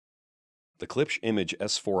The Klipsch Image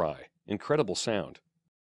S4i, incredible sound,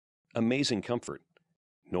 amazing comfort,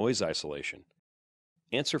 noise isolation,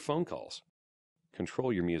 answer phone calls,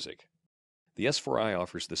 control your music. The S4i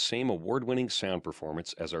offers the same award-winning sound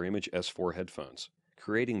performance as our Image S4 headphones,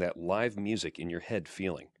 creating that live music in your head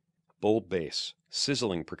feeling. Bold bass,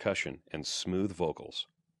 sizzling percussion, and smooth vocals.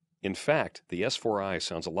 In fact, the S4i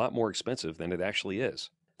sounds a lot more expensive than it actually is,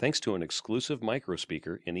 thanks to an exclusive micro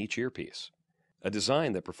speaker in each earpiece, a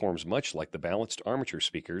design that performs much like the balanced armature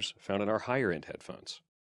speakers found in our higher-end headphones.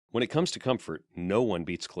 When it comes to comfort, no one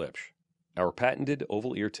beats Klipsch. Our patented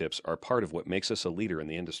oval ear tips are part of what makes us a leader in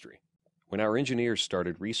the industry. When our engineers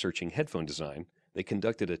started researching headphone design, they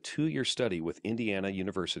conducted a 2-year study with Indiana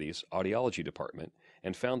University's audiology department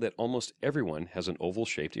and found that almost everyone has an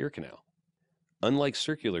oval-shaped ear canal. Unlike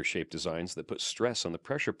circular-shaped designs that put stress on the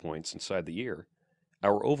pressure points inside the ear,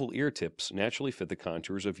 our oval ear tips naturally fit the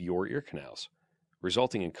contours of your ear canals,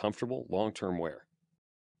 resulting in comfortable, long-term wear.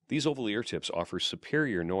 These oval ear tips offer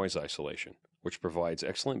superior noise isolation, which provides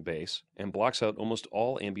excellent bass and blocks out almost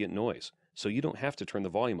all ambient noise, so you don't have to turn the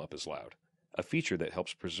volume up as loud, a feature that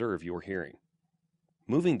helps preserve your hearing.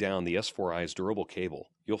 Moving down the S4i's durable cable,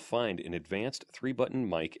 you'll find an advanced 3-button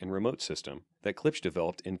mic and remote system that Klipsch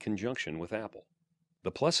developed in conjunction with Apple.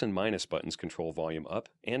 The plus and minus buttons control volume up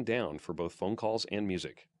and down for both phone calls and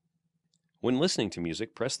music. When listening to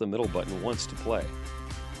music, press the middle button once to play,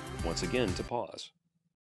 once again to pause,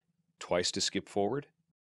 twice to skip forward,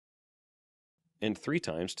 and 3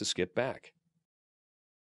 times to skip back.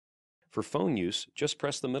 For phone use, just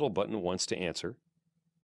press the middle button once to answer,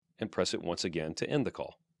 and press it once again to end the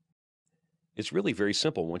call. It's really very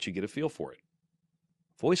simple once you get a feel for it.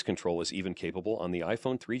 Voice control is even capable on the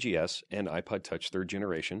iPhone 3GS and iPod Touch 3rd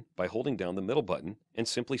generation by holding down the middle button and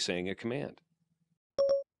simply saying a command.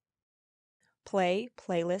 Play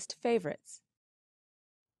playlist favorites.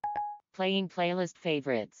 Playing playlist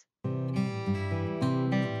favorites.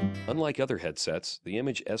 Unlike other headsets, the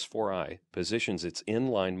Image S4i positions its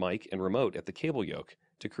inline mic and remote at the cable yoke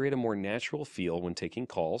to create a more natural feel when taking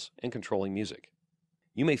calls and controlling music.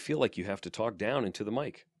 You may feel like you have to talk down into the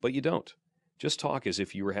mic, but you don't. Just talk as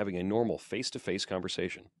if you were having a normal face-to-face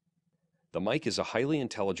conversation. The mic is a highly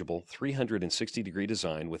intelligible 360-degree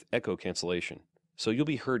design with echo cancellation, so you'll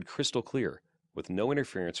be heard crystal clear with no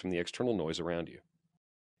interference from the external noise around you.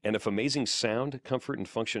 And if amazing sound, comfort, and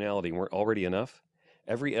functionality weren't already enough,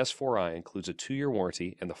 every S4i includes a 2-year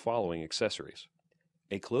warranty and the following accessories: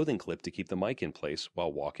 a clothing clip to keep the mic in place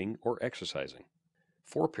while walking or exercising,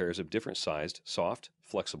 4 pairs of different sized, soft,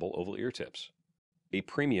 flexible oval ear tips, a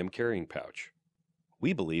premium carrying pouch.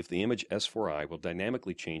 We believe the Image S4i will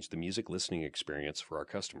dynamically change the music listening experience for our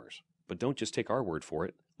customers. But don't just take our word for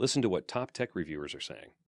it. Listen to what top tech reviewers are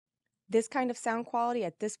saying. This kind of sound quality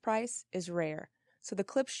at this price is rare, so the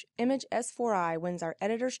Klipsch Image S4i wins our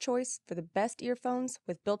editor's choice for the best earphones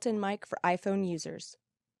with built-in mic for iPhone users.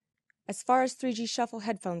 As far as 3G Shuffle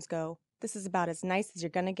headphones go, this is about as nice as you're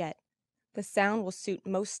gonna get. The sound will suit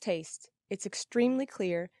most tastes. It's extremely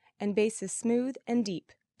clear, and bass is smooth and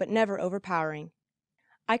deep, but never overpowering.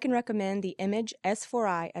 I can recommend the Image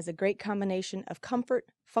S4i as a great combination of comfort,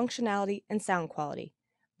 functionality, and sound quality.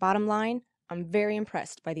 Bottom line, I'm very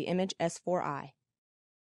impressed by the Image S4i.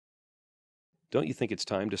 Don't you think it's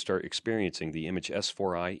time to start experiencing the Image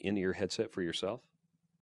S4i in-ear headset for yourself?